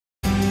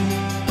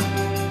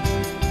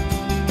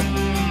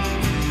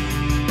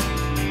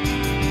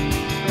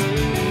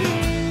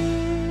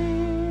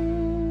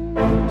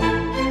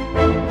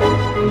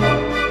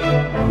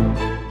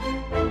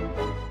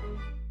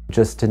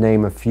Just to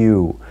name a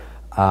few,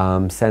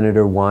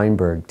 Senator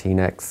Weinberg,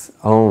 Teaneck's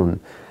own,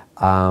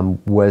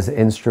 was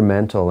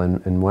instrumental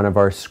in one of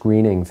our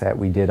screenings that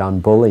we did on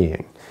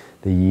bullying,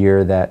 the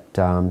year that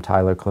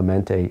Tyler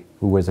Clemente,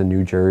 who was a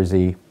New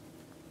Jersey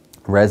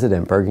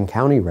resident, Bergen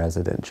County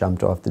resident,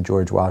 jumped off the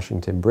George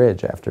Washington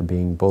Bridge after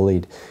being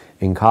bullied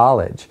in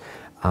college.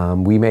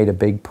 We made a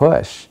big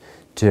push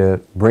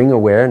to bring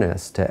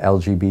awareness to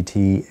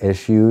LGBT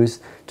issues,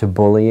 to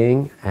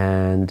bullying,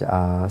 and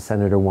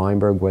Senator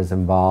Weinberg was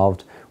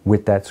involved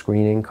with that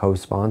screening,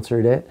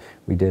 co-sponsored it.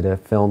 We did a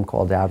film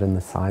called Out in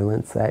the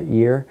Silence that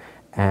year,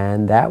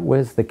 and that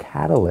was the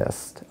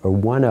catalyst, or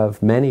one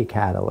of many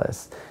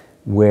catalysts,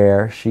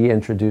 where she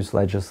introduced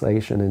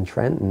legislation in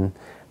Trenton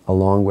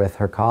along with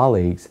her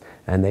colleagues,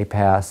 and they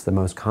passed the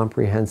most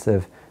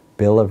comprehensive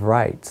Bill of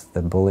Rights,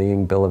 the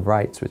Bullying Bill of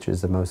Rights, which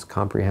is the most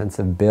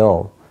comprehensive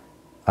bill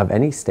of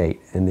any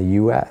state in the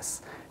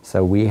U.S.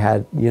 So we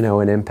had, you know,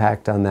 an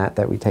impact on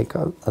that we take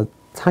a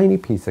tiny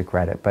piece of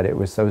credit, but it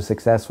was so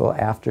successful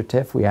after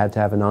TIFF we had to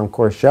have an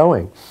encore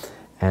showing,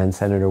 and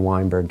Senator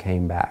Weinberg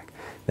came back.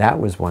 That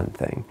was one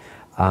thing.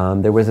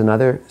 There was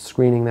another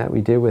screening that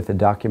we did with a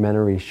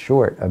documentary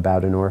short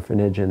about an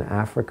orphanage in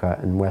Africa,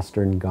 in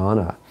Western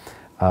Ghana.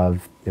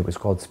 It was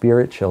called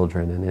Spirit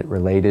Children, and it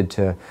related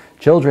to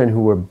children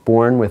who were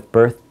born with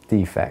birth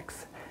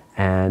defects.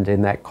 And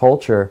in that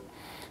culture,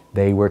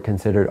 they were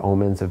considered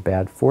omens of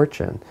bad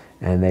fortune,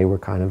 and they were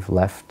kind of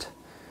left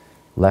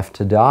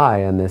to die.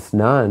 And this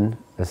nun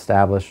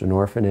established an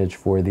orphanage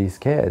for these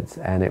kids,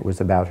 and it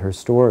was about her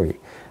story.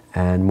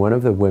 And one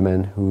of the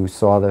women who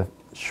saw the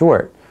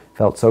short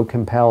felt so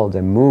compelled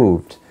and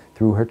moved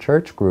through her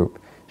church group.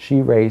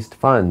 She raised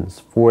funds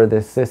for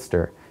this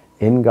sister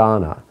in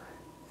Ghana,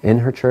 in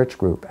her church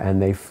group, and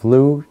they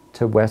flew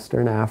to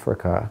Western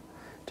Africa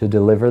to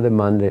deliver the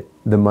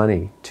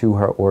money to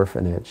her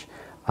orphanage,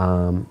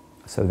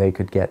 so they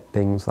could get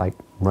things like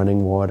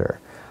running water.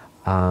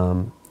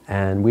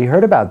 And we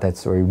heard about that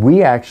story.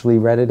 We actually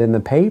read it in the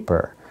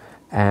paper,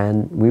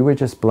 and we were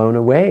just blown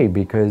away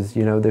because,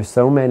 you know, there's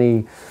so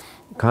many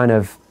kind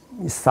of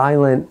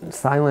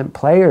silent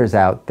players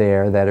out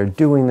there that are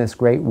doing this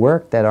great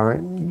work that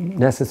aren't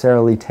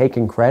necessarily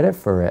taking credit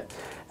for it.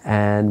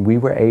 And we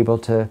were able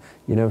to,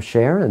 you know,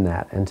 share in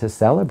that and to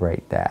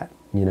celebrate that.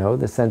 You know,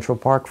 the Central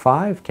Park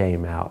Five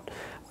came out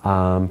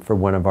for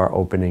one of our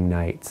opening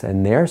nights,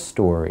 and their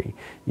story,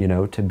 you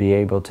know, to be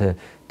able to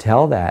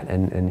tell that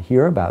and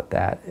hear about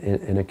that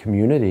in a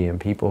community and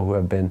people who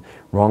have been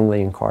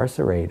wrongly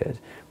incarcerated.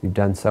 We've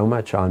done so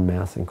much on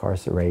mass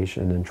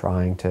incarceration and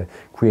trying to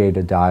create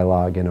a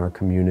dialogue in our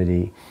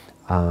community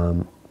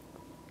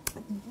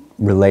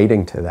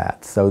relating to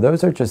that. So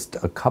those are just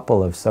a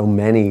couple of so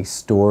many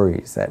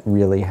stories that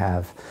really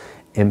have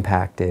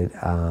impacted,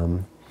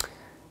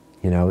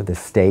 you know, the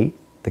state,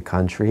 the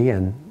country,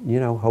 and, you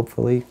know,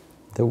 hopefully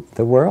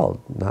the world.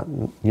 Not,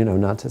 you know,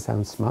 not to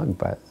sound smug,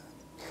 but,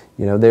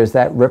 you know, there's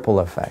that ripple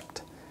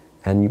effect,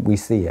 and we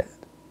see it.